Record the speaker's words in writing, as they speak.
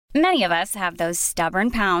Many of us have those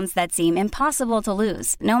stubborn pounds that seem impossible to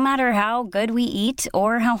lose, no matter how good we eat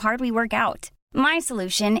or how hard we work out. My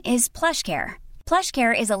solution is PlushCare.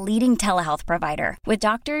 PlushCare is a leading telehealth provider with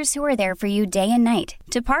doctors who are there for you day and night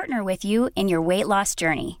to partner with you in your weight loss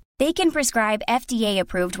journey. They can prescribe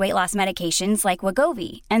FDA-approved weight loss medications like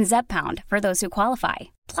Wegovy and Zepbound for those who qualify.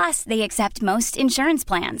 Plus, they accept most insurance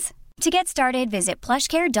plans. To get started, visit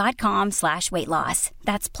plushcare.com/weightloss.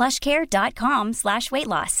 That's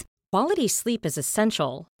plushcare.com/weightloss. Quality sleep is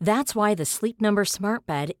essential. That's why the Sleep Number Smart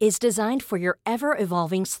Bed is designed for your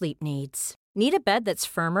ever-evolving sleep needs. Need a bed that's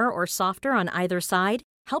firmer or softer on either side?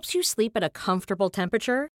 Helps you sleep at a comfortable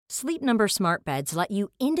temperature? Sleep Number Smart Beds let you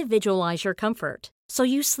individualize your comfort, so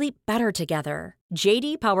you sleep better together.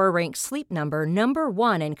 J.D. Power ranks Sleep Number number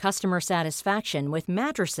 1 in customer satisfaction with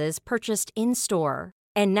mattresses purchased in-store.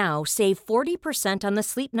 And now, save 40% on the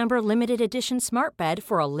Sleep Number Limited Edition Smart Bed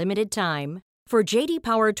for a limited time. For J.D.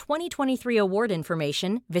 Power 2023 award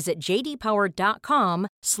information, visit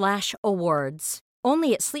jdpower.com/awards.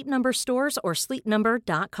 Only at Sleep Number stores or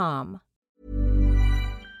sleepnumber.com.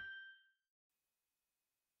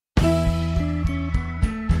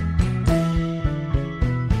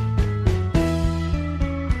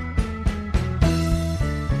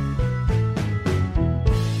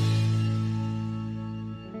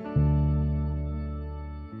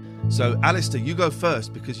 So, Alistair, you go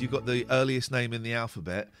first because you got the earliest name in the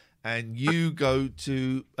alphabet, and you go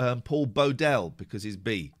to Paul Bodell because he's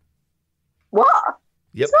B. What?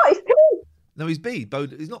 Yep. It's not his P. No, he's B.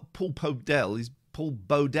 He's not Paul Bodell. He's Paul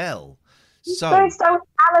Bodell. So it's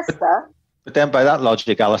Alistair. But then by that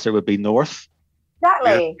logic, Alistair would be north.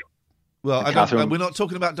 Exactly. Yeah. Well, we're not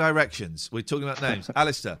talking about directions. We're talking about names.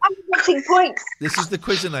 Alistair. I'm getting points. This is the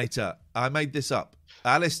Quizinator. I made this up.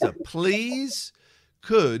 Alistair, please,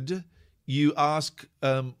 could you ask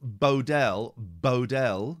Bodell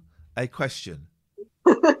a question?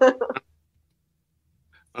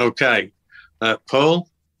 Okay. Paul?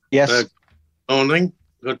 Yes. Morning.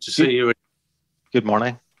 Good to see you. Good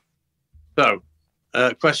morning. So,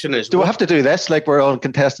 question is... Do I have to do this like we're on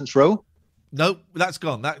contestants row? No, that's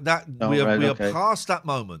gone. We are okay. past that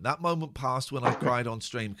moment. That moment passed when I cried on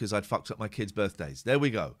stream because I'd fucked up my kids' birthdays. There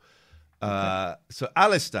we go. So,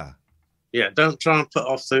 Alistair. Yeah, don't try and put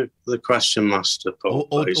off the question master, Paul,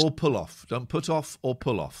 please. Or pull off. Don't put off or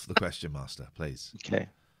pull off the question master, please. Okay.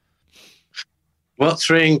 What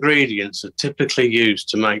 3 ingredients are typically used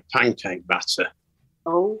to make pancake batter?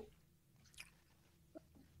 Oh.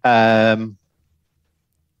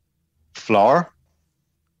 Flour,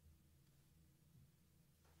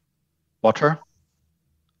 butter,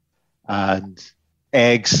 and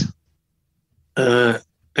eggs.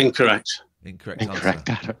 Incorrect. Incorrect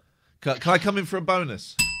answer. Can I come in for a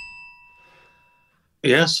bonus?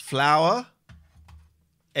 Yes. Flour,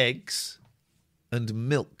 eggs, and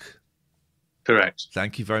milk. Correct.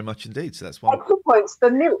 Thank you very much indeed. So that's one. Extra points for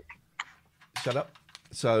milk. Shut up.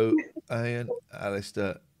 So, Ian,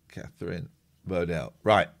 Alistair, Catherine, Bodell.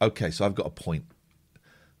 Right. Okay. So I've got a point.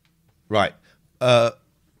 Right.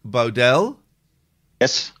 Bodell.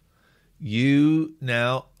 Yes. You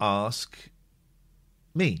now ask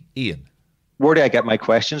me, Ian. Where do I get my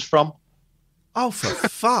questions from? Oh, for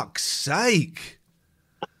fuck's sake.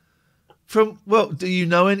 Do you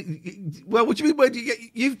know any? Well, what do you mean? Where do you get?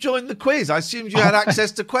 You've joined the quiz. I assumed you had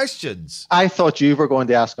access to questions. I thought you were going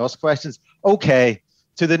to ask us questions. Okay.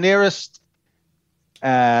 To the nearest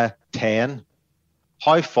 10,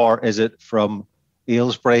 how far is it from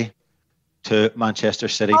Aylesbury to Manchester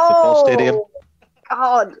City Football Stadium?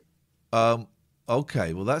 God.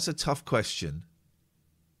 Okay. Well, that's a tough question.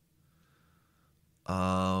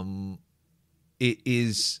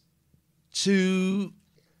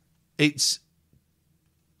 It's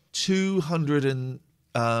 200 and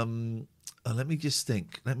let me just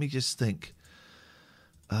think. Hang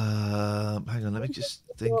on, let me just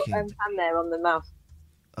think. Hand there on the mouth.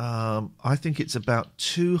 I think it's about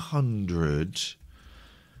 200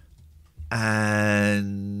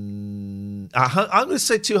 and I'm going to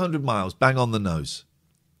say 200 miles. Bang on the nose.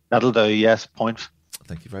 That'll do. Yes, point.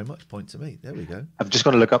 Thank you very much. Point to me. There we go. I'm just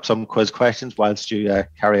going to look up some quiz questions whilst you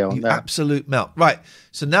carry on. You there. Absolute melt. Right.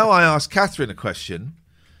 So now I ask Catherine a question.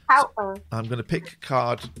 So I'm going to pick a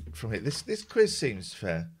card from it. This quiz seems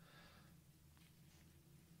fair.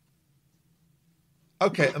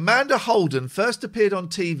 Okay. Amanda Holden first appeared on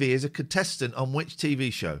TV as a contestant on which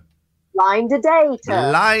TV show? Line to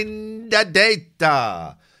Data. Line to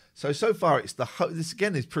Data. So far, it's the this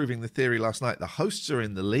again is proving the theory last night. The hosts are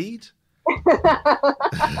in the lead.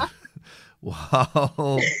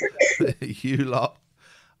 Wow. You lot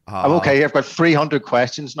I'm okay. I've got 300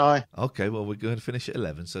 questions now. Okay, well, we're going to finish at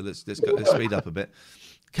 11, so let's speed up a bit.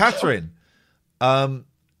 Catherine.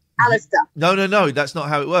 Alistair. No, that's not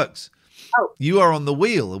how it works. Oh. You are on the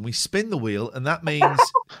wheel, and we spin the wheel, and that means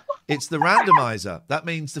it's the randomizer. That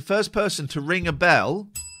means the first person to ring a bell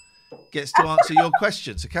gets to answer your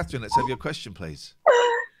question. So, Catherine, let's have your question, please.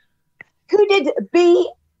 Who did B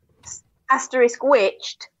 *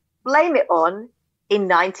 Witched blame it on in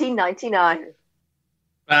 1999?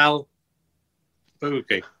 Val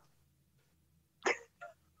Boogie.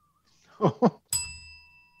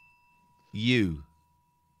 You.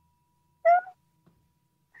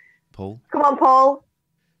 Paul? Come on, Paul.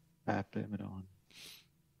 Blame it on.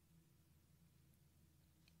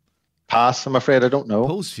 Pass, I'm afraid I don't know.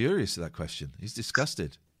 Paul's furious at that question. He's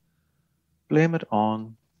disgusted. Blame it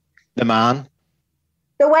on the man.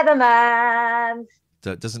 The weatherman.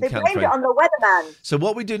 So it doesn't They count blamed for it on the weatherman. So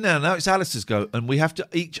what we do now it's Alistair's go, and we have to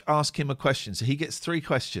each ask him a question. So he gets 3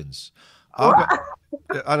 questions. I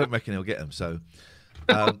don't reckon he'll get them. So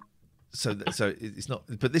it's not.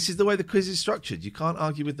 But this is the way the quiz is structured. You can't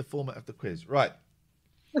argue with the format of the quiz, right?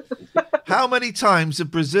 How many times have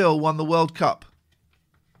Brazil won the World Cup?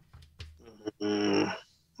 Let's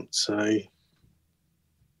say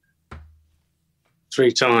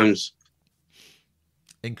 3 times.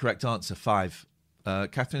 Incorrect answer. 5.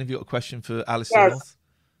 Catherine, have you got a question for Alistair North?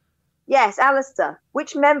 Yes, Alistair.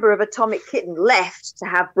 Which member of Atomic Kitten left to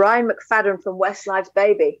have Brian McFadden from Westlife's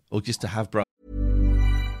baby? Or just to have Brian?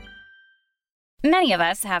 Many of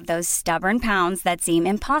us have those stubborn pounds that seem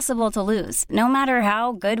impossible to lose, no matter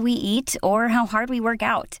how good we eat or how hard we work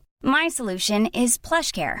out. My solution is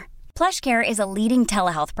PlushCare. PlushCare is a leading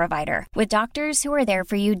telehealth provider with doctors who are there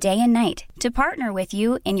for you day and night to partner with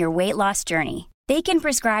you in your weight loss journey. They can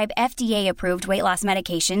prescribe FDA-approved weight loss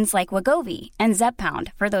medications like Wegovy and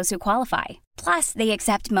Zepbound for those who qualify. Plus, they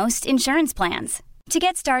accept most insurance plans. To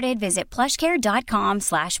get started, visit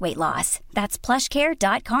plushcare.com/weightloss. That's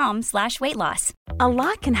plushcare.com/weightloss. A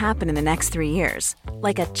lot can happen in the next 3 years.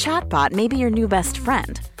 Like a chatbot may be your new best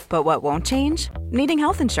friend. But what won't change? Needing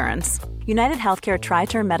health insurance. United Healthcare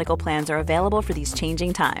Tri-Term Medical Plans are available for these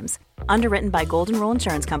changing times. Underwritten by Golden Rule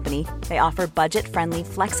Insurance Company, they offer budget-friendly,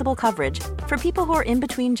 flexible coverage for people who are in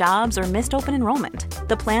between jobs or missed open enrollment.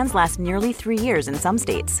 The plans last nearly 3 years in some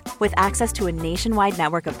states, with access to a nationwide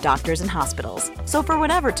network of doctors and hospitals. So for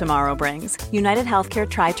whatever tomorrow brings, United Healthcare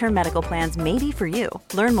Tri-Term Medical Plans may be for you.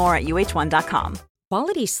 Learn more at uh1.com.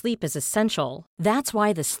 Quality sleep is essential. That's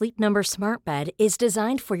why the Sleep Number Smart Bed is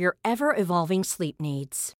designed for your ever-evolving sleep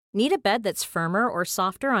needs. Need a bed that's firmer or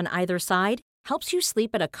softer on either side? Helps you sleep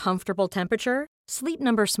at a comfortable temperature? Sleep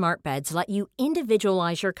Number Smart Beds let you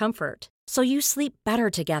individualize your comfort, so you sleep better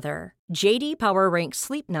together. J.D. Power ranks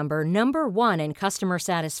Sleep Number number 1 in customer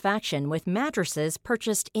satisfaction with mattresses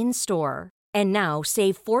purchased in-store. And now,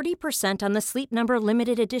 save 40% on the Sleep Number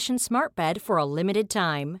Limited Edition Smart Bed for a limited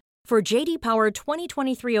time. For J.D. Power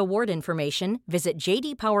 2023 award information, visit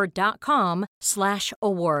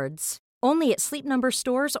jdpower.com/awards. Only at Sleep Number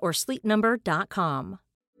stores or sleepnumber.com.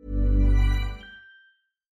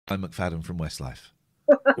 I'm McFadden from Westlife.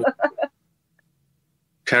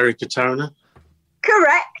 Kerry Katona.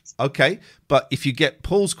 Correct. Okay, but if you get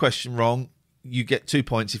Paul's question wrong, you get 2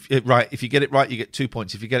 points. If you get it right, you get 2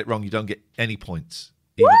 points. If you get it wrong, you don't get any points.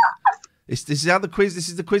 This is how the quiz. This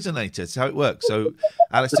is the Quizinator. It's how it works. So,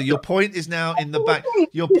 Alistair, your point is now in the back.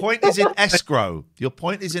 Your point is in escrow. Your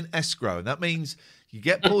point is in escrow, and that means you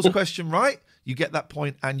get Paul's question right, you get that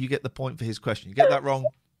point, and you get the point for his question. You get that wrong,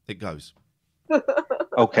 it goes.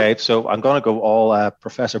 Okay, so I'm going to go all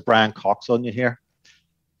Professor Brian Cox on you here.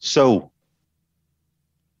 So,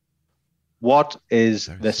 what is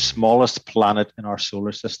the smallest planet in our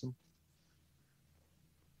solar system?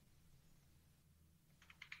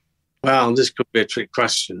 Well, this could be a trick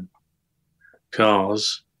question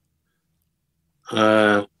because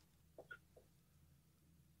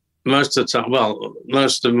most of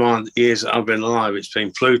my years that I've been alive, it's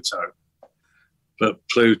been Pluto. But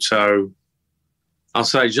Pluto, I'll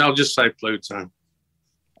just say Pluto.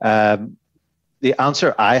 The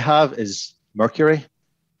answer I have is Mercury.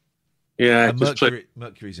 Yeah,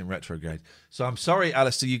 Mercury's in retrograde. So I'm sorry,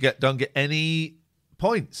 Alistair, you don't get any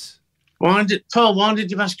points. Why did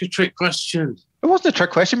you ask a trick question? It wasn't a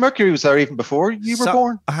trick question. Mercury was there even before you were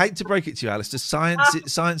born. I hate to break it to you, Alistair.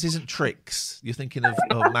 Science isn't tricks. You're thinking of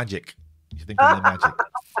magic. You're thinking of magic.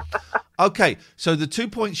 Okay, so the 2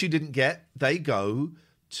 points you didn't get, they go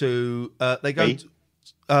to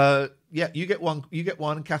you get one,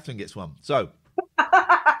 and Catherine gets one. So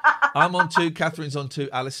I'm on 2, Catherine's on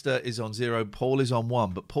 2, Alistair is on 0, Paul is on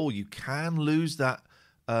 1. But Paul, you can lose that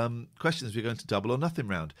questions, we're going to double or nothing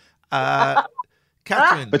round.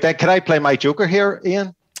 Catherine. But then can I play my joker here,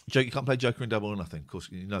 Ian? You can't play joker in double or nothing. Of course,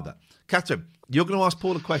 you know that. Catherine, you're going to ask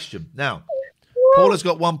Paul a question. Now, Paul has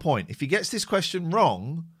got 1 point. If he gets this question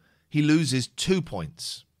wrong, he loses 2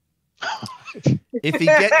 points. If he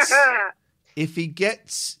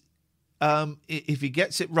gets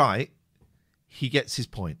it right, he gets his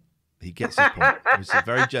point. It's a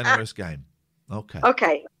very generous game.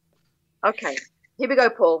 Okay. Here we go,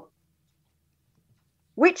 Paul.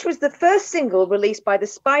 Which was the first single released by the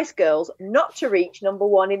Spice Girls not to reach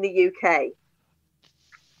 #1 in the UK?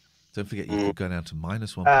 Don't forget, you could go down to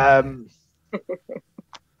 -1.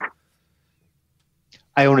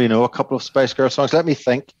 I only know a couple of Spice Girls songs. Let me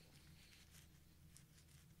think.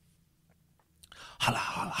 Holla,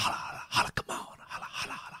 holla, holla, holla, come on. Holla,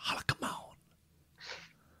 holla, holla, holla, come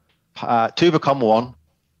on. Two Become One.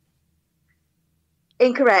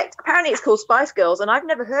 Incorrect. Apparently it's called Spice Girls, and I've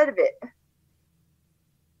never heard of it.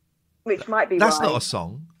 Which might be That's right. not a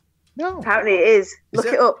song. No. Apparently it is. Look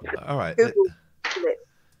it up. All right. Google it.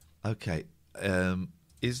 Okay.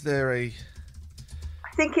 Is there a I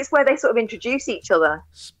think it's where they sort of introduce each other.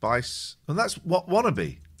 Spice? And that's what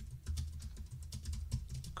Wannabe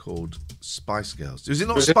called Spice Girls. Is it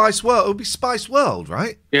not Spice World? It would be Spice World,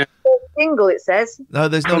 right? Yeah. Single, it says. No,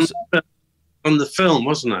 there's no. On the film,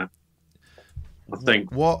 wasn't it? I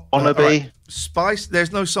think. What? Wannabe. Right. Spice.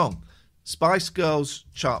 There's no song. Spice Girls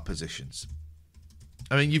chart positions.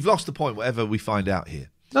 I mean, you've lost the point, whatever we find out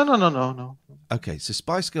here. No. Okay, so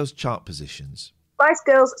Spice Girls chart positions. Spice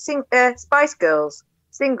Girls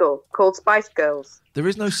single called Spice Girls. There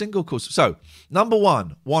is no single called. So,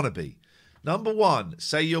 #1, Wannabe. #1,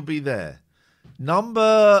 Say You'll Be There.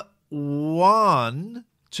 #1,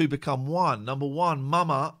 To Become One. #1,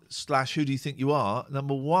 Mama / Who Do You Think You Are.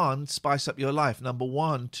 #1, Spice Up Your Life.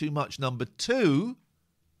 #1, Too Much. #2,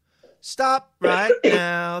 Stop Right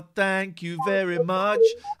Now, Thank You Very Much.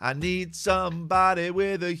 I Need Somebody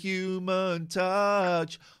with a Human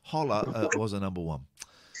Touch. Holla was a #1.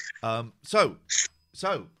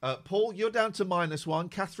 So, Paul, you're down to -1.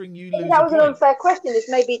 Catherine, you lose That a was point. an unfair question.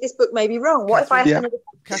 This book may be wrong. What if I ask another?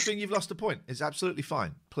 Catherine, you've lost a point. It's absolutely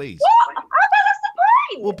fine. Please. What? How did I lost the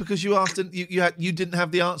point? Well, because you asked and you didn't have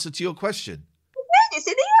the answer to your question. It's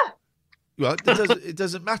in here. Well, it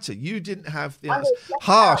doesn't matter. You didn't have the answer.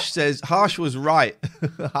 Harsh was right.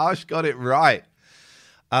 Harsh got it right.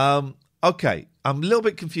 Okay, I'm a little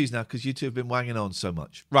bit confused now because you two have been wanging on so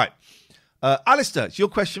much. Right. Alistair, it's your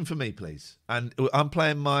question for me, please. And I'm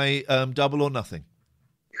playing my double or nothing.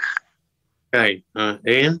 Okay,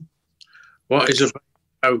 Ian, what is a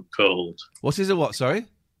goat called? What is a what, sorry?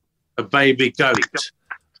 A baby goat.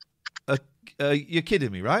 You're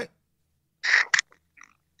kidding me, right?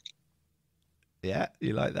 Yeah,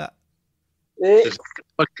 you like that? What's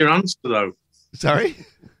your answer, though? Sorry?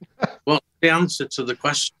 What's the answer to the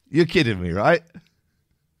question? You're kidding me, right?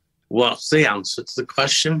 What's the answer to the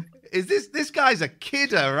question? Is this guy's a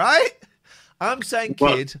kidder, right? I'm saying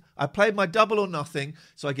kid. I played my double or nothing,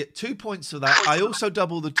 so I get 2 points for that. I also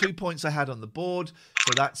double the 2 points I had on the board,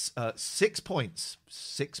 so that's 6 points.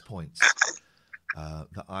 6 points.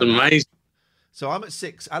 Amazing. So I'm at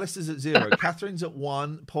 6. Alistair's at 0. Catherine's at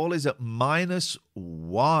 1. Paul is at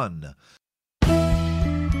 -1.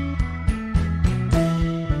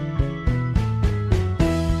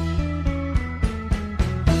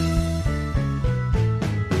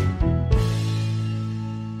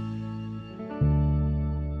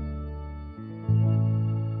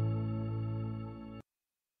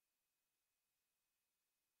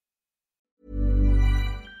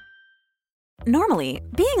 Normally,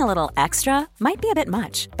 being a little extra might be a bit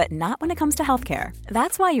much, but not when it comes to healthcare.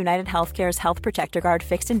 That's why United Healthcare's Health Protector Guard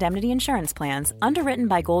fixed indemnity insurance plans, underwritten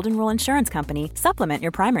by Golden Rule Insurance Company, supplement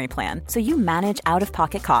your primary plan so you manage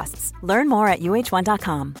out-of-pocket costs. Learn more at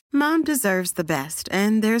uh1.com. Mom deserves the best,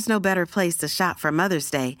 and there's no better place to shop for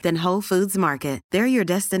Mother's Day than Whole Foods Market. They're your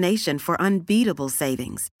destination for unbeatable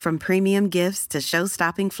savings, from premium gifts to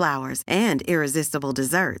show-stopping flowers and irresistible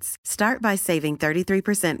desserts. Start by saving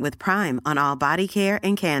 33% with Prime on all body care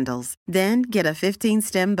and candles. Then get a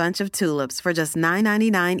 15-stem bunch of tulips for just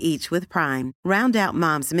 $9.99 each with Prime. Round out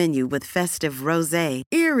Mom's menu with festive rosé,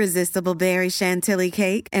 irresistible berry chantilly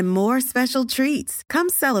cake, and more special treats. Come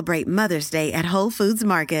celebrate Mother's Day at Whole Foods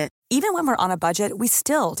Market. Even when we're on a budget, we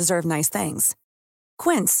still deserve nice things.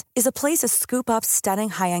 Quince is a place to scoop up stunning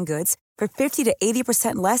high-end goods for 50 to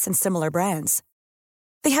 80% less than similar brands.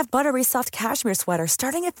 They have buttery soft cashmere sweaters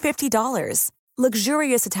starting at $50,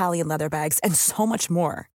 luxurious Italian leather bags, and so much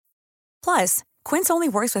more. Plus, Quince only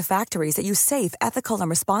works with factories that use safe, ethical, and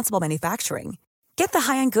responsible manufacturing. Get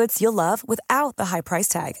the high-end goods you'll love without the high price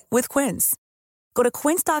tag with Quince. Go to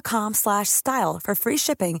quince.com/style for free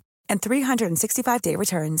shipping and 365-day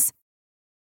returns.